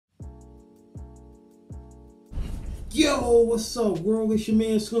Yo, what's up, world? It's your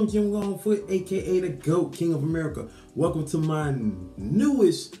man Slim Jim Longfoot, aka the GOAT, King of America. Welcome to my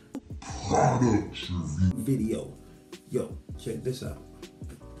newest product video. Yo, check this out.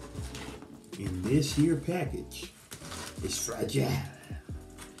 In this here package, it's fragile.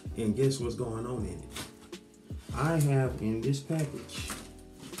 And guess what's going on in it? I have in this package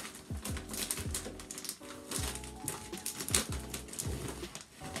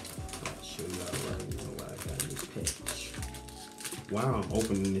while I'm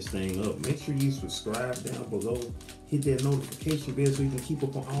opening this thing up. Make sure you subscribe down below. Hit that notification bell so you can keep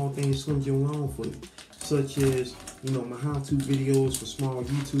up on all things Slim Jim Longfoot, such as, my how-to videos for small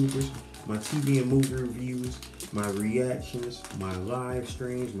YouTubers, my TV and movie reviews, my reactions, my live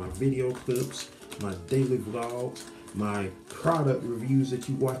streams, my video clips, my daily vlogs, my product reviews that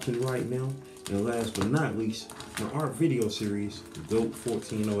you're watching right now, and last but not least, my art video series, GOAT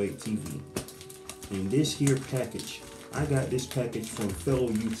 1408 TV. In this here package, I got this package from fellow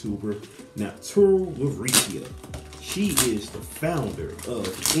YouTuber Natural Lavecia. She is the founder of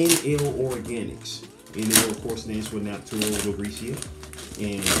NL Organics. NL, of course, stands for Natural Lavecia.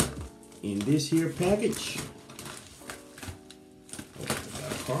 And in this here package, I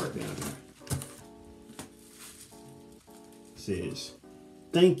got a card down there. It says,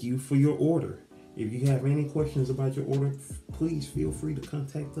 "Thank you for your order. If you have any questions about your order, please feel free to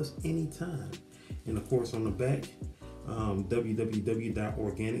contact us anytime." And of course, on the back,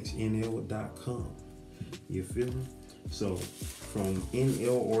 www.organicsnl.com. You feel me? So from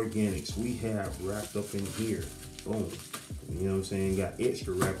NL Organics, we have wrapped up in here. Boom. You know what I'm saying? Got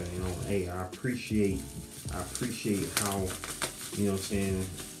extra wrapping on. Hey, I appreciate how,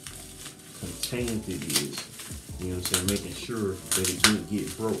 contained it is. You know what I'm saying? Making sure that it didn't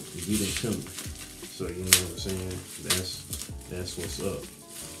get broke, it didn't come. So you know what I'm saying? That's what's up.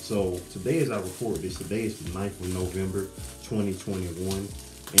 So today, as I record this, today is the 9th of November, 2021.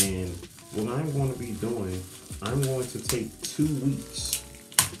 And what I'm going to be doing, I'm going to take 2 weeks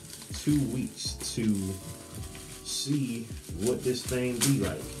to see what this thing be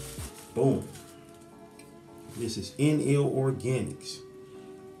like. Boom. This is NL Organics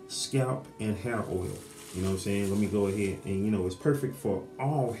Scalp and Hair Oil. You know what I'm saying? Let me go ahead and, it's perfect for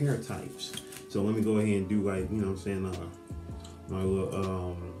all hair types. So let me go ahead and do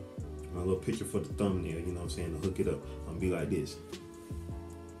my little picture for the thumbnail, you know what I'm saying, to hook it up. I'm gonna be like this.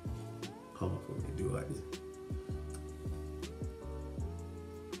 Hold on for me to do it like this.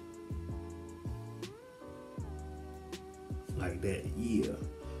 Like that, yeah.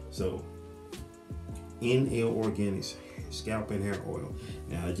 So, NL Organics Scalp and Hair Oil.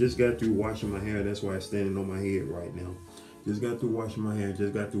 Now, I just got through washing my hair. That's why it's standing on my head right now. Just got through washing my hair.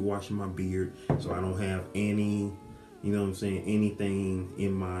 Just got through washing my beard. So I don't have any, anything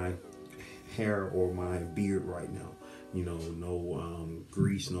in my hair or my beard right now. No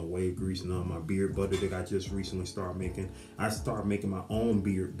grease, no wave grease, none of my beard butter that I just recently started making. I started making my own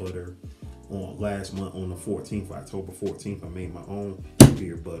beard butter on last month on the 14th, October 14th. I made my own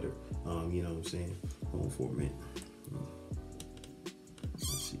beard butter. You know what I'm saying? Hold on for a minute.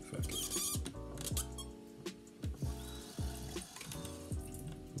 Let's see if I can.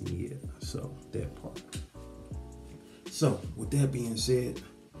 Yeah, so that part. So with that being said,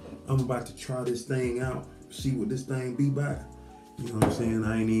 I'm about to try this thing out, see what this thing be by. You know what I'm saying?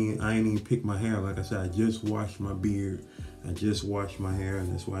 I ain't even pick my hair. Like I said, I just washed my beard. I just washed my hair,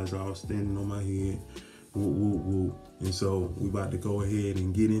 and that's why it's all standing on my head. Woo, woo, woo. And so we about to go ahead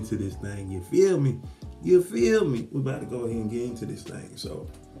and get into this thing. You feel me? You feel me? We about to go ahead and get into this thing. So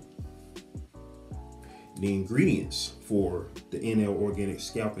the ingredients for the NL Organic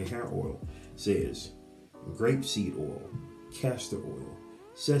Scalp and Hair Oil says grapeseed oil, castor oil,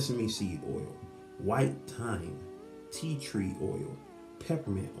 sesame seed oil, white thyme, tea tree oil,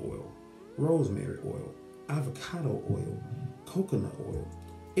 peppermint oil, rosemary oil, avocado oil, coconut oil,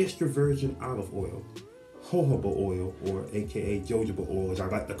 extra virgin olive oil, jojoba oil, or aka jojoba oil as I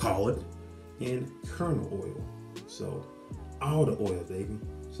like to call it, and kernel oil. So all the oil, baby.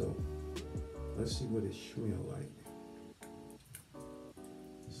 So let's see what it smells like.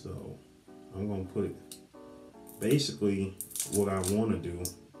 So I'm gonna put it, basically what I want to do,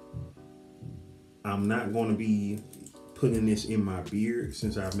 I'm not going to be putting this in my beard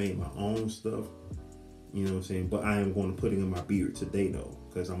since I've made my own stuff, you know what I'm saying, but I am going to put it in my beard today though,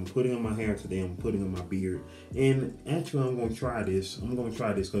 because I'm putting in my hair today, I'm putting in my beard. And actually I'm going to try this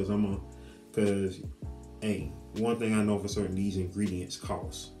because hey, one thing I know for certain, these ingredients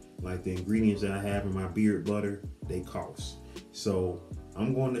cost. Like the ingredients that I have in my beard butter, they cost. So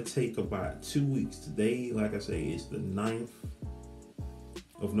I'm going to take about 2 weeks. Today, like I say, it's the 9th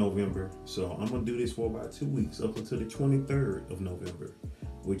of November. So I'm gonna do this for about 2 weeks, up until the 23rd of November,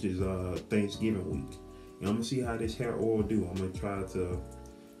 which is Thanksgiving week. And I'm gonna see how this hair oil do. I'm gonna try to,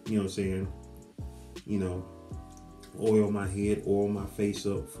 you know what I'm saying, you know, oil my head, oil my face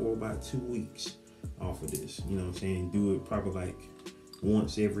up for about 2 weeks off of this. You know what I'm saying? Do it probably like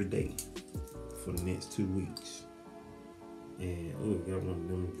once every day for the next 2 weeks. And oh, got one of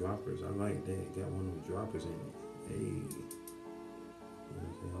them droppers. I like that. Got one of them droppers in it. Hey.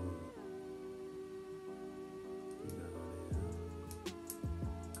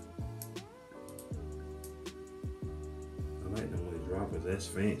 I like them with droppers. That's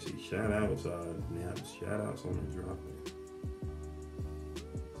fancy. Shout outs now. Shout outs on the dropper.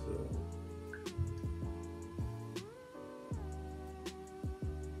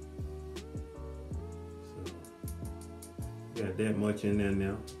 Got that much in there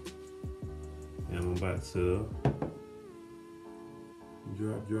now. And I'm about to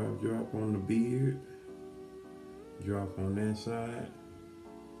drop on the beard. Drop on that side.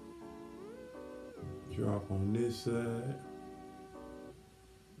 Drop on this side.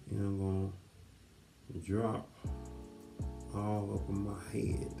 And I'm gonna drop all up on my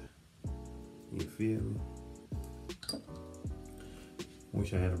head. You feel me?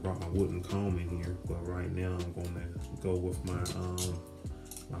 Wish I had brought my wooden comb in here, but right now I'm gonna go with my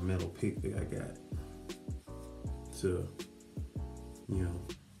metal pick that I got to, you know,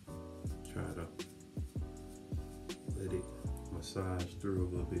 try to let it massage through a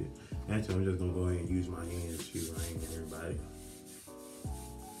little bit. Actually, I'm just gonna go ahead and use my hands too. I ain't gonna everybody.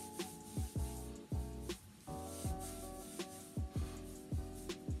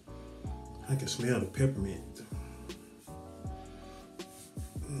 I can smell the peppermint.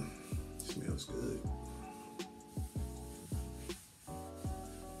 Smells good.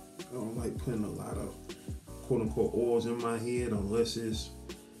 I don't like putting a lot of quote unquote oils in my head unless it's,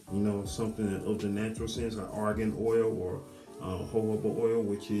 you know, something of the natural sense, like argan oil or jojoba oil,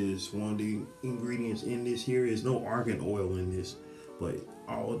 which is one of the ingredients in this here. Is no argan oil in this, but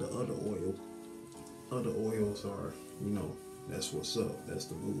all the other oils are, you know, that's what's up. That's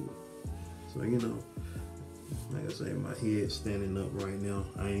the move. So, you know, like I say, my head's standing up right now.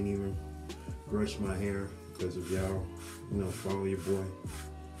 I ain't even brushed my hair because of y'all, you know, follow your boy.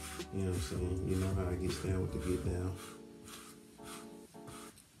 You know what I'm saying? You know how I get down with the get down.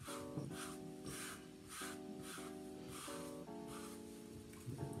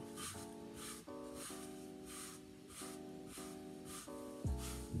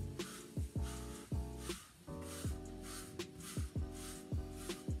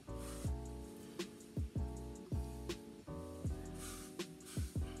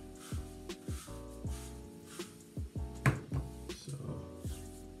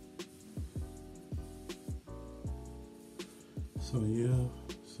 So yeah,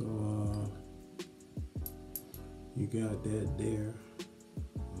 you got that there.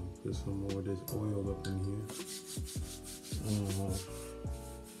 Put some more of this oil up in here.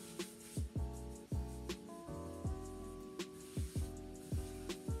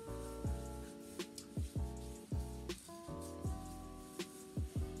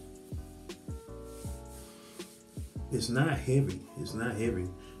 It's not heavy. It's not heavy,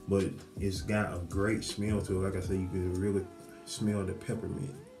 but it's got a great smell to it. Like I said, you can really smell the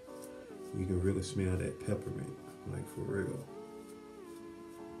peppermint. You can really smell that peppermint, like for real.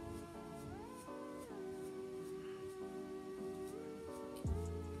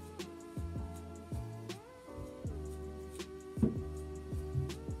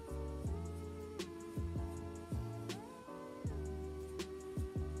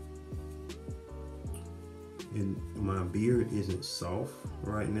 And my beard isn't soft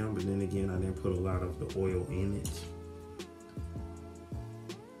right now, but then again, I didn't put a lot of the oil in it.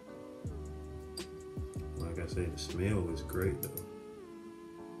 Like I said, the smell is great though.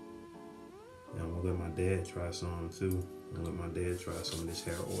 And I'm gonna let my dad try some too. I'm gonna let my dad try some of this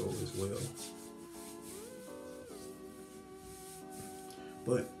hair oil as well.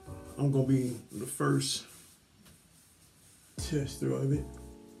 But I'm gonna be the first tester of it.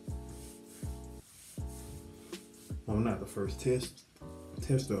 Well, I'm not the first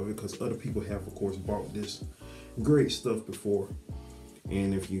tester of it because other people have, of course, bought this great stuff before.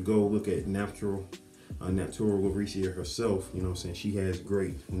 And if you go look at Natural Lauricia herself, you know what I'm saying, she has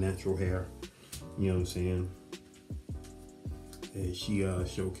great natural hair, you know what I'm saying, and she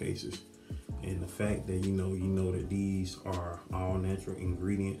showcases. And the fact that you know that these are all natural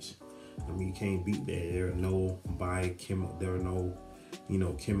ingredients, I mean, you can't beat that. There are no there are no, you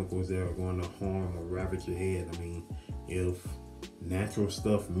know, chemicals that are going to harm or ravage your head. I mean, if natural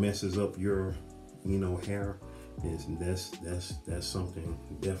stuff messes up your, you know, hair, that's something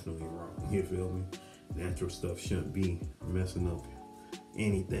definitely wrong. You feel me? Natural stuff shouldn't be messing up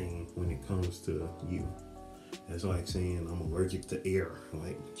anything when it comes to you. That's like saying I'm allergic to air.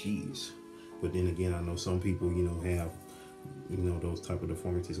 Like, geez. But then again, I know some people, have, those type of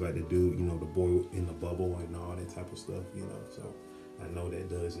deformities, like the dude, the boy in the bubble and all that type of stuff, So I know that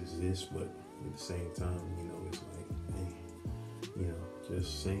does exist, but at the same time, it's like, man,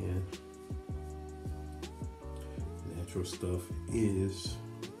 just saying, natural stuff is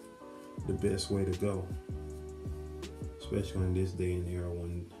the best way to go, especially in this day and era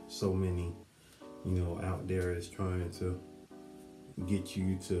when so many, out there is trying to get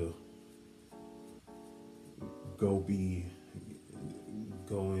you to go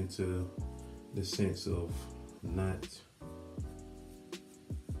into the sense of not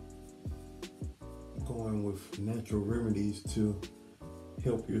going with natural remedies to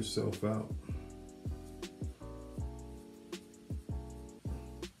help yourself out.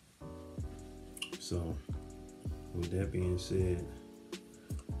 So with that being said,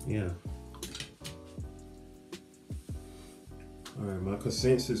 yeah. All right, my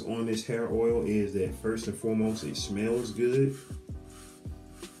consensus on this hair oil is that first and foremost, it smells good.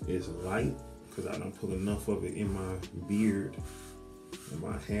 It's light, because I don't put enough of it in my beard and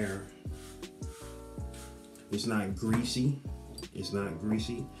my hair. It's not greasy. It's not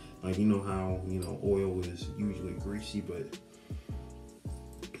greasy. Like, how, oil is usually greasy, but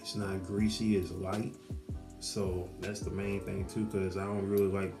it's not greasy. It's light. So that's the main thing too, because I don't really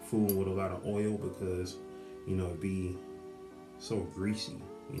like fooling with a lot of oil because, it'd be so greasy,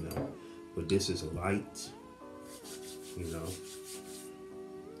 but this is light, it's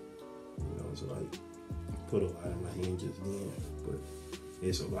like, put a lot in my hand just then, but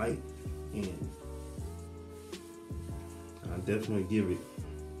it's light, and I definitely give it,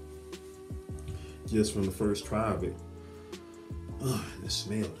 just from the first try of it, the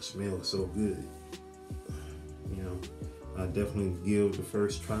smell is so good, I definitely give the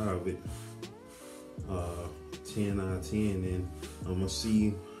first try of it 10 out of 10, and I'm gonna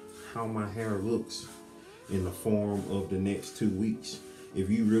see how my hair looks in the form of the next 2 weeks. If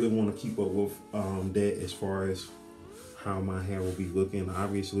you really want to keep up with that as far as how my hair will be looking,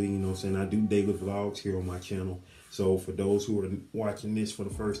 obviously, I do daily vlogs here on my channel. So for those who are watching this for the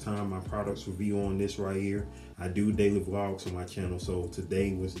first time, my products review on this right here, I do daily vlogs on my channel. So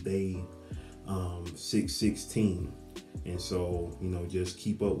today was day 616. And so, just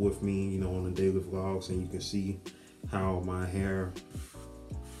keep up with me, on the daily vlogs, and you can see how my hair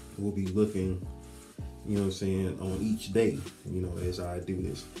will be looking, on each day, as I do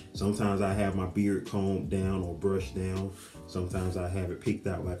this. Sometimes I have my beard combed down or brushed down. Sometimes I have it picked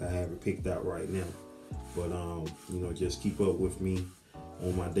out like I have it picked out right now. But, just keep up with me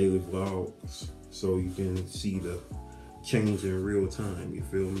on my daily vlogs so you can see the change in real time, you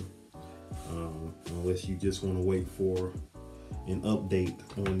feel me? Unless you just want to wait for an update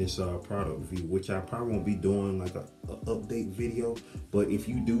on this product review, which I probably won't be doing like a update video, but if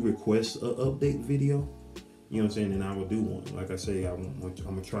you do request a update video, then I will do one. Like I say, I'm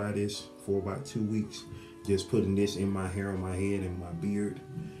gonna try this for about 2 weeks, just putting this in my hair, on my head, and my beard,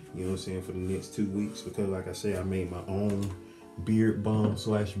 for the next 2 weeks, because like I say, I made my own beard balm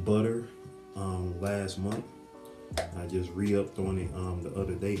 / butter last month. I just re-upped on it the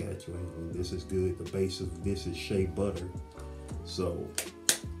other day actually, and this is good. The base of this is shea butter, so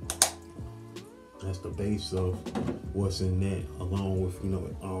that's the base of what's in that, along with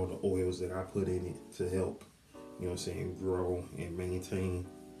all the oils that I put in it to help grow and maintain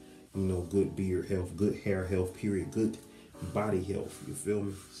good beard health, good hair health, period, good body health, you feel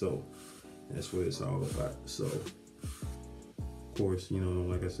me? So that's what it's all about. So of course,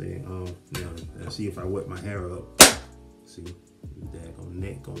 like I say, let's see if I wet my hair up. See, that on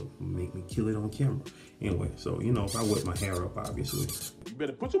neck gonna make me kill it on camera. Anyway, so if I wet my hair up, obviously, you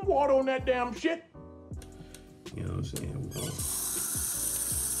better put some water on that damn shit. You know what I'm saying?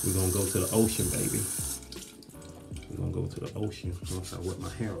 We're gonna go to the ocean, baby. We're gonna go to the ocean once I wet my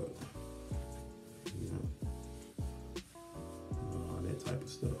hair up. All that type of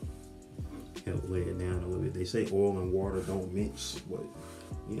stuff. Help lay it down a little bit. They say oil and water don't mix, but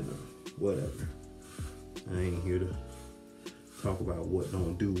whatever. I ain't here to talk about what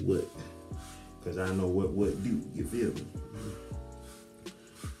don't do what, because I know what do, you feel me?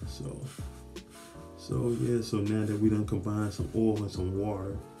 So yeah, so now that we done combined some oil and some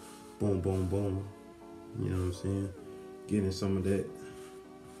water, boom, boom, boom, you know what I'm saying? Getting some of that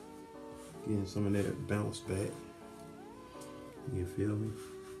bounce back, you feel me?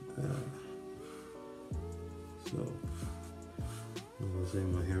 So I'm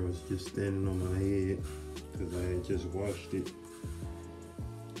saying my hair was just standing on my head because I had just washed it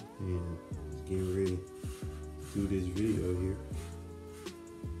and getting ready to do this video here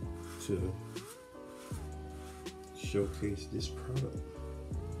to showcase this product.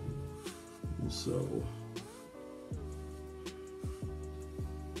 So,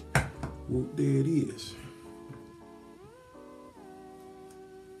 well, there it is.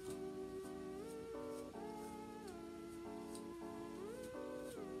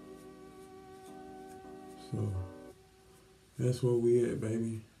 So that's where we at,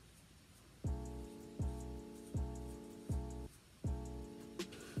 baby.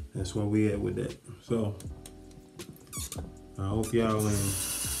 That's where we at with that. So I hope y'all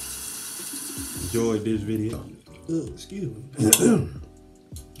enjoyed this video. Excuse me.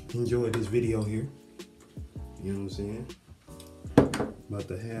 Enjoyed this video here. You know what I'm saying? About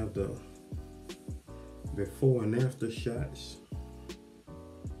to have the before and after shots.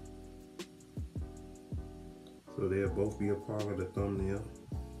 So they'll both be a part of the thumbnail.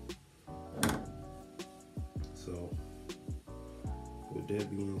 So with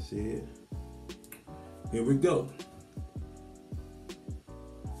that being said, here we go.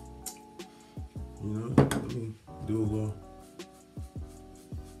 You know, let me do a little.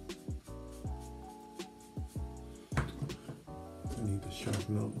 I need to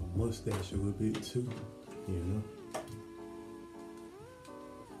sharpen up my mustache a little bit too, you know.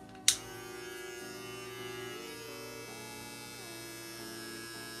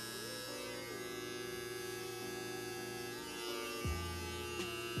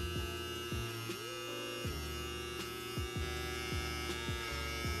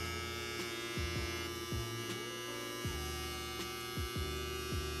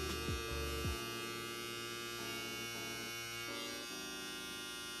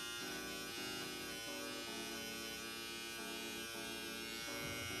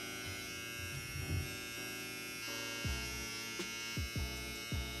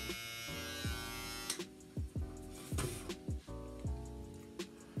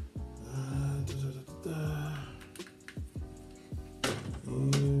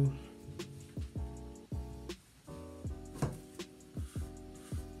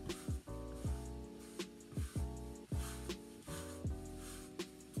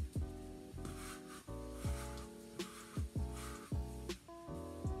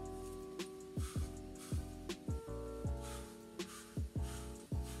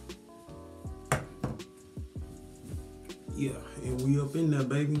 Yeah, and we up in there,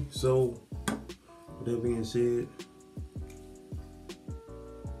 baby. So, with that being said,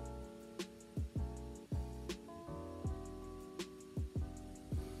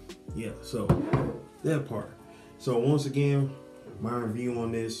 yeah, so that part. So once again, my review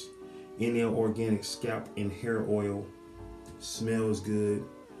on this NL Organic Scalp and Hair Oil. Smells good.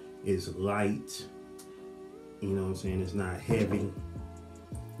 It's light. You know what I'm saying? It's not heavy. You know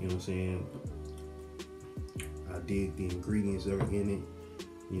what I'm saying? I did the ingredients that are in it.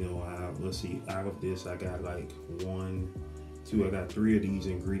 You know, let's see, out of this I got like 1, 2, I got 3 of these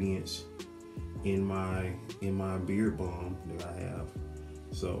ingredients in my beard balm that I have.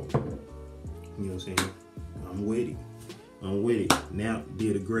 So, you know what I'm saying? I'm with it. I'm with it. Now,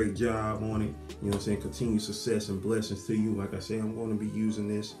 did a great job on it. You know what I'm saying? Continued success and blessings to you. Like I said, I'm going to be using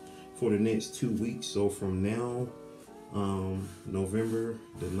this for the next 2 weeks. So from now, November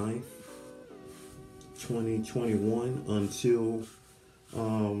the 9th, 2021 until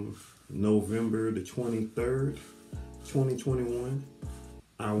November the 23rd, 2021,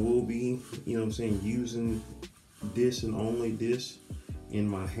 I will be, you know what I'm saying, using this and only this in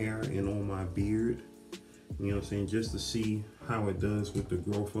my hair and on my beard. You know what I'm saying, just to see how it does with the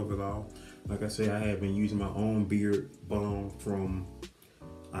growth of it all. Like I say, I have been using my own beard balm from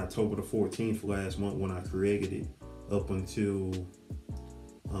October the 14th last month when I created it up until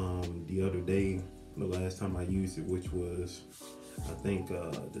the other day, the last time I used it, which was I think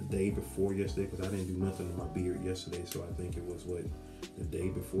the day before yesterday, because I didn't do nothing to my beard yesterday. So I think it was what, the day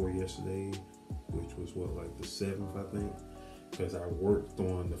before yesterday, which was what, like the 7th, I think. Because I worked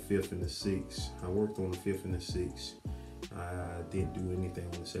on the 5th and the 6th. I worked on the 5th and the 6th. I didn't do anything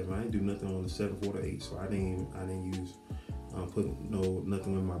on the 7th. I didn't do nothing on the 7th or the 8th. So I didn't use put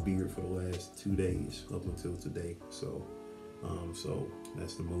nothing in my beard for the last 2 days up until today. So so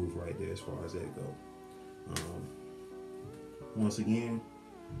that's the move right there as far as that go. Once again,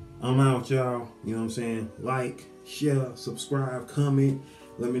 I'm out, y'all. You know what I'm saying? Like, share, subscribe, comment.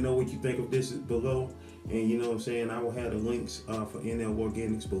 Let me know what you think of this below. And you know what I'm saying, I will have the links for NL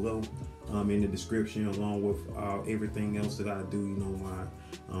Organics below in the description, along with everything else that I do, you know,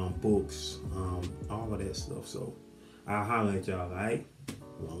 my books, all of that stuff. So I'll holler at y'all, alright?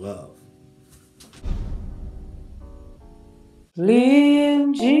 One love.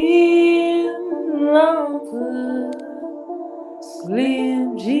 Slim Jim Longford,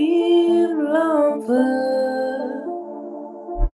 Slim Jim Longford.